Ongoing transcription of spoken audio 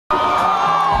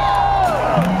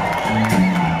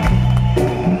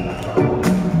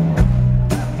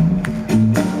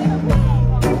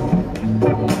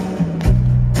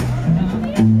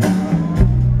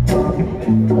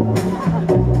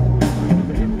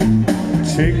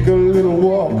Take a little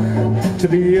walk to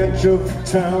the edge of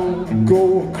town,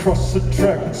 go across the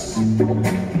tracks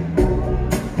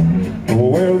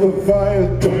where the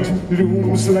viaduct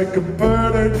looms like a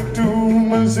bird at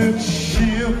doom as it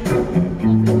shields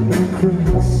and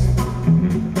cracks.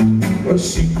 Where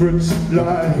secrets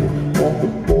lie on the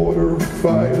border of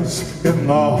fires and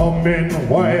the humming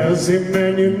wires. Hey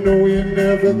man, you know you're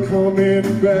never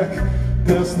coming back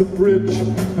past the bridge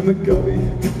and the gully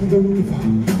and the river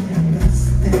and the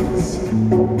stairs.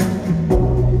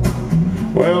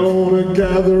 Well, on a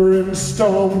gathering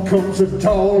storm comes a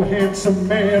tall, handsome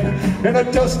man in a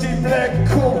dusty black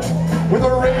coat with a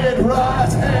red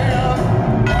right hand.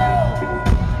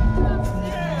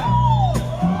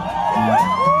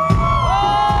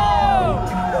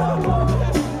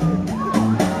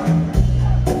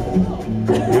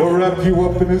 He'll wrap you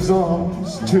up in his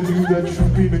arms, tell you that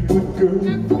you've been a good girl,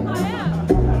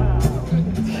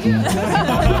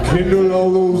 kindle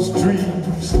all those dreams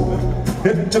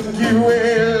it took you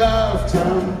a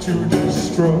lifetime to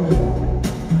destroy.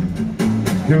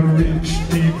 He'll reach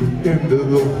deep into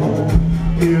the heart,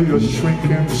 heal your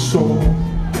shrinking soul.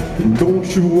 Don't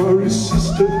you worry,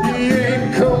 sister, he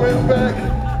ain't coming back.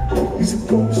 He's a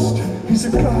ghost, he's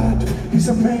a god, he's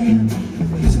a man,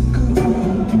 he's a good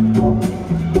one.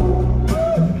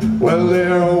 Well,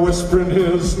 they're whispering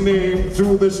his name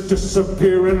through this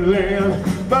disappearing land,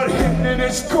 but hidden in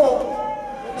his coat,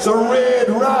 it's a red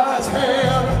right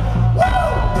hand.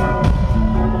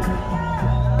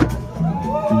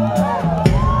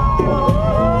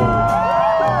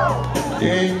 You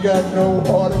ain't got no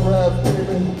autograph,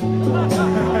 baby.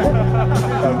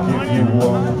 I'll give you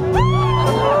one.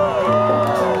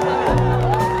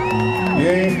 You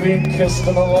ain't been kissed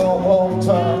in a long, long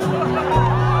time.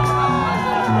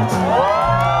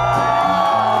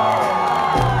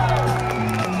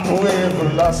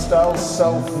 We've lost our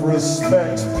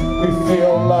self-respect. We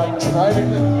feel like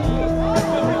trying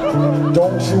it.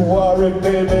 Don't you worry,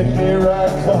 baby, here I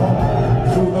come.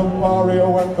 Through the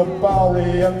Mario and the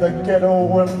Bowery and the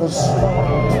ghetto and the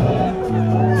slum.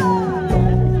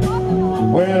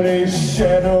 Well, his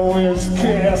shadow is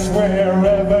cast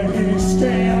wherever he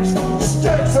stands.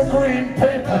 Stacks of green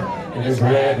paper in his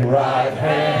red right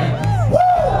hand.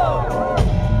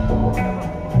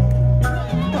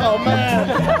 Oh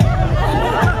man!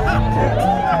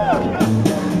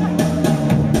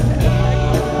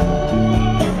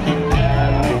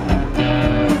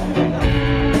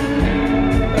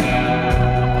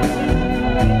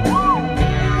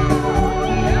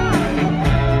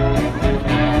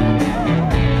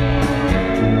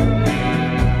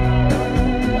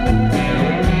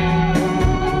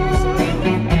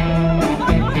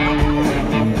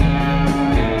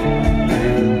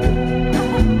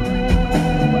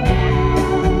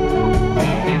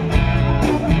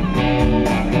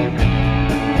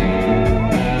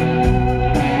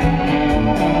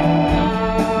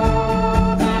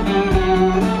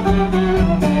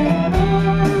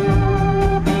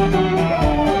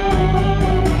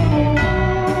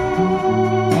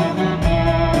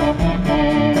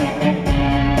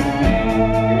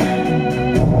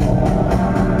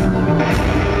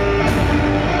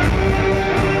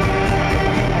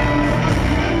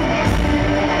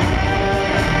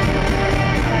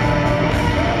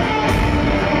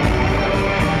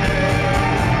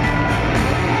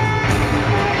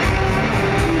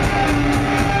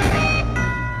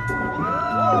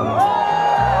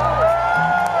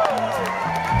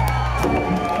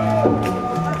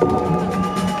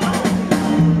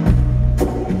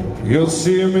 You'll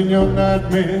see him in your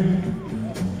nightmare,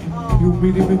 you'll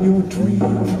meet him in your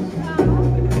dreams.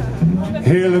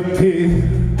 He'll appear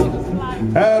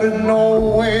out of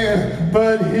nowhere,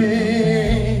 but he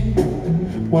ain't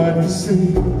what he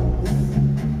seems.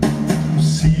 You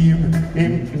see him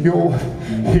in your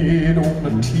head on the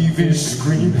TV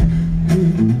screen. Hey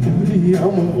buddy,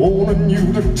 I'm warning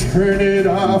you to turn it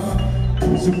off.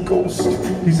 He's a ghost,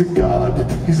 he's a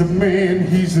god, he's a man,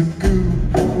 he's a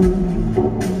guru.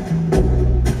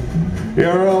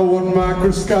 You're all one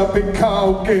microscopic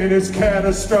cog in his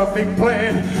catastrophic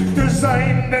plan,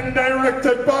 designed and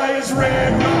directed by his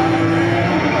red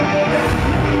mind.